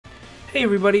Hey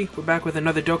everybody, we're back with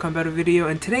another Dokkan Battle video,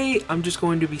 and today I'm just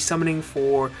going to be summoning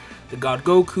for the God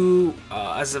Goku.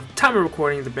 As of time of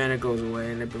recording, the banner goes away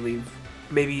in I believe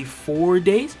maybe 4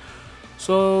 days.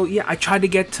 So yeah, I tried to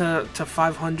get to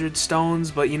 500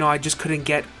 stones, but I just couldn't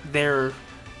get there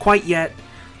quite yet.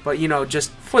 But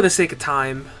just for the sake of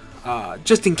time,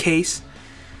 just in case,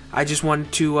 I just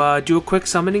wanted to do a quick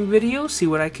summoning video, see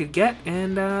what I could get,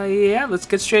 and yeah, let's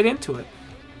get straight into it.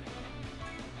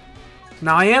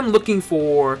 Now I am looking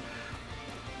for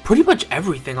pretty much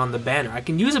everything on the banner. I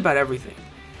can use about everything.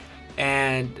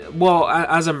 And, well,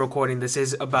 as I'm recording, this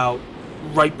is about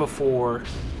right before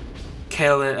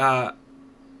Kale,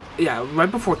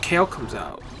 right before Kale comes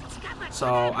out.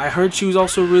 So I heard she was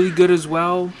also really good as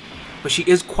well. But she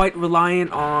is quite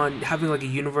reliant on having like a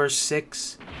Universe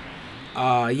 6,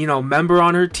 member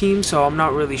on her team. So I'm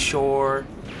not really sure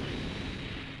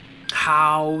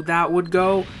how that would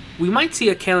go. We might see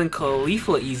a Kale and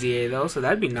Khalifa EZA though, so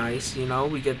that'd be nice.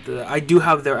 We get the. I do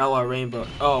have their LR Rainbow.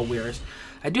 Oh, weird.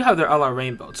 I do have their LR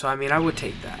Rainbow, so I mean, I would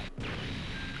take that.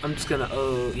 I'm just gonna.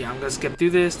 Yeah, I'm gonna skip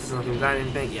through this. Doesn't look like we got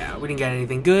anything. Yeah, we didn't get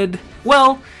anything good.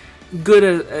 Well, good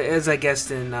as I guessed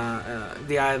in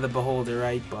the Eye of the Beholder,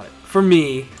 right? But for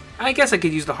me, I guess I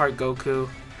could use the Heart Goku.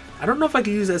 I don't know if I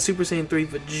could use that Super Saiyan 3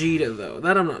 Vegeta though.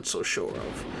 That I'm not so sure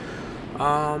of.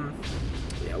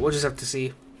 Yeah, we'll just have to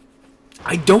see.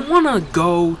 I don't want to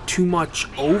go too much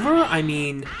over. I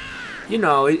mean,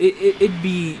 it'd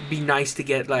be nice to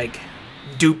get like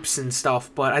dupes and stuff,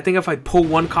 but I think if I pull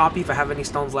one copy, if I have any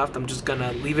stones left, I'm just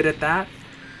gonna leave it at that.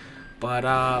 But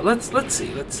let's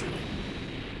see.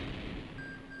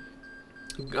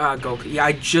 Goku. Yeah,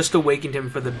 I just awakened him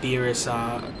for the Beerus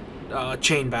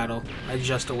chain battle. I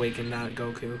just awakened that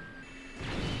Goku.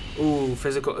 Ooh,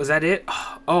 physical. Is that it?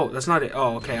 Oh, that's not it.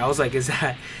 Oh, okay. I was like, is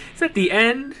that the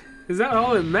end? Is that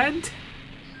all it meant?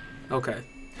 Okay.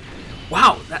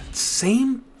 Wow, that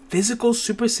same physical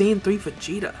Super Saiyan 3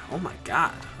 Vegeta. Oh my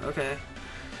god. Okay.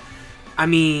 I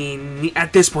mean,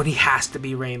 at this point, he has to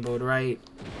be rainbowed, right?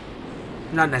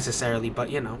 Not necessarily, but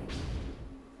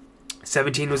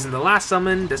 17 was in the last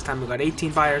summon. This time we got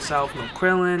 18 by herself. No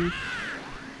Krillin.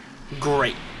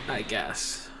 Great, I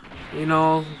guess.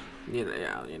 Yeah.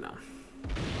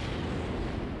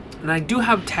 And I do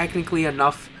have technically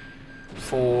enough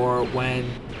for when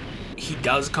he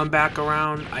does come back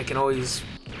around. I can always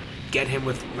get him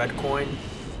with red coin.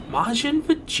 Majin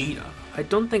Vegeta. I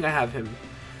don't think I have him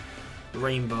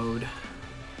rainbowed.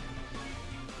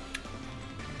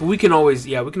 But we can always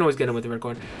get him with the red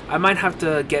coin. I might have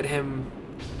to get him.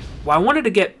 Well, I wanted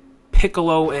to get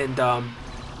Piccolo and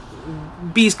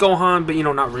Beast Gohan, but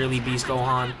not really Beast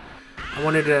Gohan. I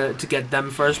wanted to get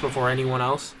them first before anyone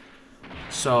else.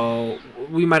 So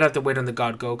we might have to wait on the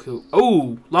God Goku.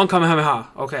 Oh, long Kamehameha.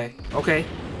 Okay.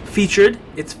 Featured.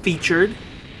 It's featured.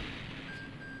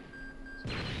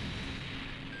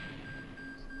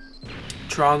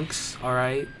 Trunks. All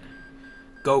right.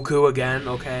 Goku again.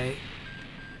 Okay.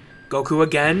 Goku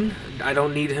again. I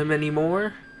don't need him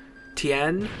anymore.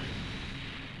 Tien.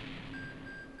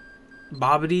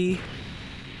 Babidi.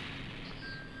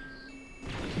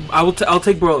 I'll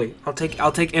take Broly.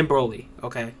 I'll take in Broly.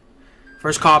 Okay.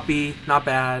 First copy, not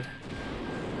bad.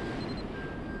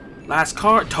 Last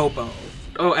card, Topo.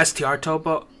 Oh, STR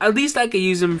Topo. At least I could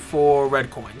use him for red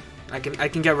coin. I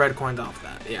can get red coins off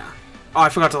that. Yeah. Oh, I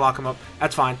forgot to lock him up.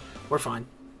 That's fine. We're fine.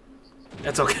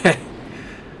 That's okay.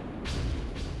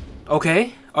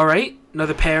 Okay. All right.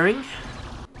 Another pairing.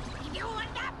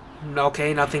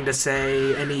 Okay. Nothing to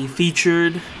say. Any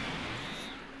featured.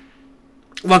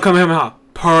 One Kamehameha.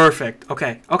 Perfect.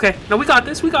 Okay. No, we got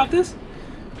this.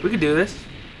 We can do this.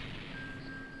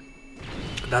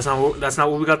 That's not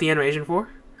what we got the animation for.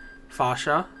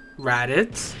 Fasha.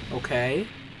 Raditz. Okay.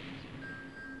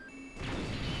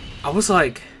 I was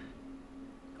like,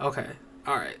 okay.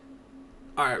 Alright.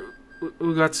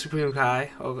 We got Supreme Kai.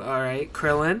 Alright.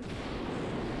 Krillin.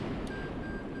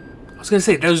 I was gonna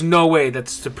say, there's no way that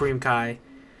Supreme Kai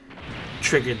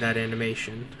triggered that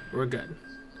animation. We're good.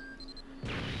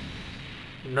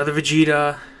 Another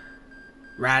Vegeta.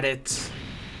 Raditz.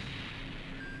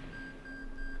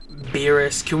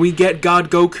 Beerus. Can we get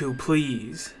God Goku,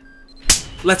 please?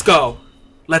 Let's go.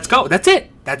 That's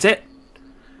it.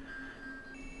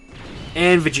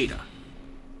 And Vegeta.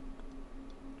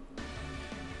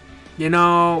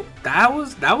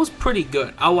 That was pretty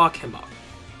good. I'll lock him up.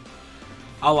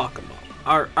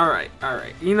 Alright.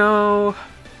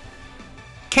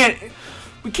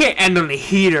 We can't end on a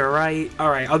heater, right?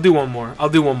 Alright, I'll do one more.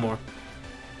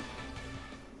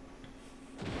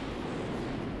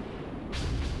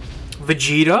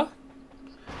 Vegeta.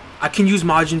 I can use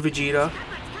Majin Vegeta.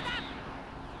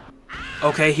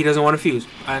 Okay, he doesn't want to fuse.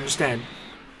 I understand.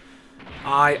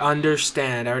 I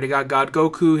understand. I already got God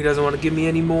Goku. He doesn't want to give me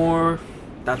any more.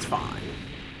 That's fine.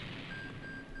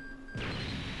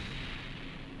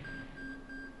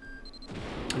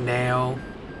 Nail.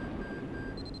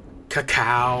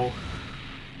 Cacao.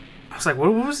 I was like,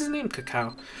 what was his name?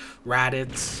 Cacao.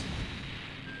 Raditz.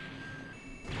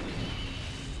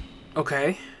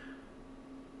 Okay.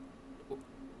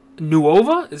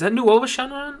 Nuova? Is that Nuova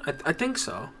Shenron? I think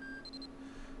so.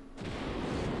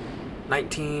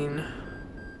 19.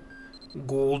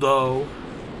 Guldo.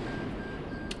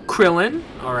 Krillin.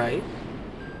 Alright.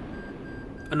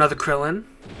 Another Krillin.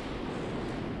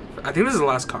 I think this is the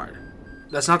last card.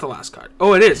 That's not the last card.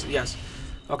 Oh, it is. Yes.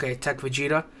 Okay, Tech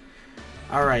Vegeta.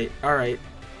 Alright, alright.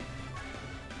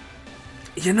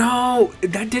 You know,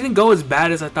 that didn't go as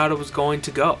bad as I thought it was going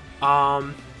to go.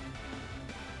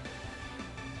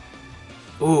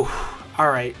 Ooh,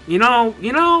 alright. You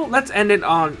know, let's end it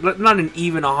on, not an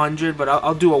even 100, but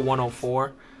I'll do a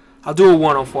 104. I'll do a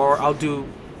 104. I'll do,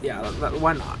 yeah,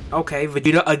 why not? Okay,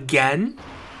 Vegeta again.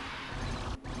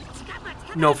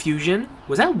 No fusion.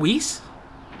 Was that Whis?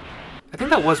 I think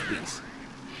that was Whis.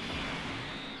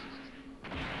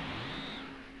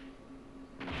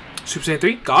 Super Saiyan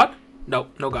 3? God? No,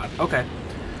 no God. Okay.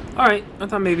 Alright, I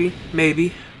thought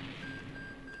maybe.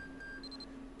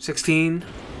 16.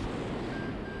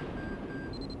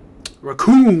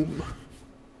 Raccoon.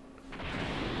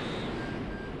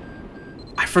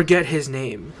 I forget his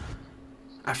name.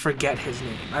 I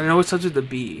know it starts with the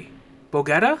B.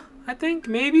 Bogetta? I think?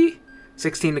 Maybe?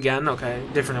 16 again. Okay.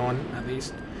 Different one, at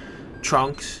least.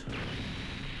 Trunks.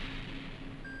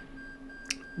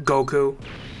 Goku.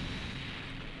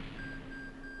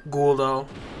 Guldo.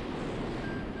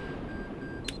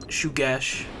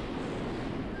 Shugesh.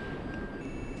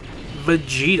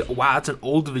 Vegeta. Wow, that's an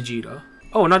old Vegeta.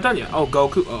 Oh, not done yet. Oh,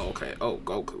 Goku. Oh, okay. Oh,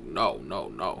 Goku.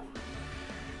 No.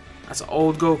 That's an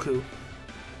old Goku.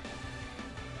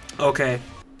 Okay.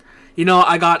 You know,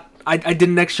 I did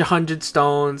an extra 100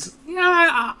 stones.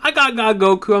 Yeah, I got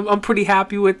Goku. I'm pretty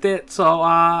happy with it. So,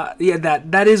 yeah,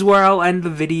 that is where I'll end the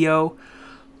video.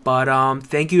 But,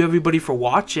 thank you everybody for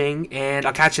watching, and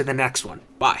I'll catch you in the next one.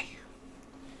 Bye.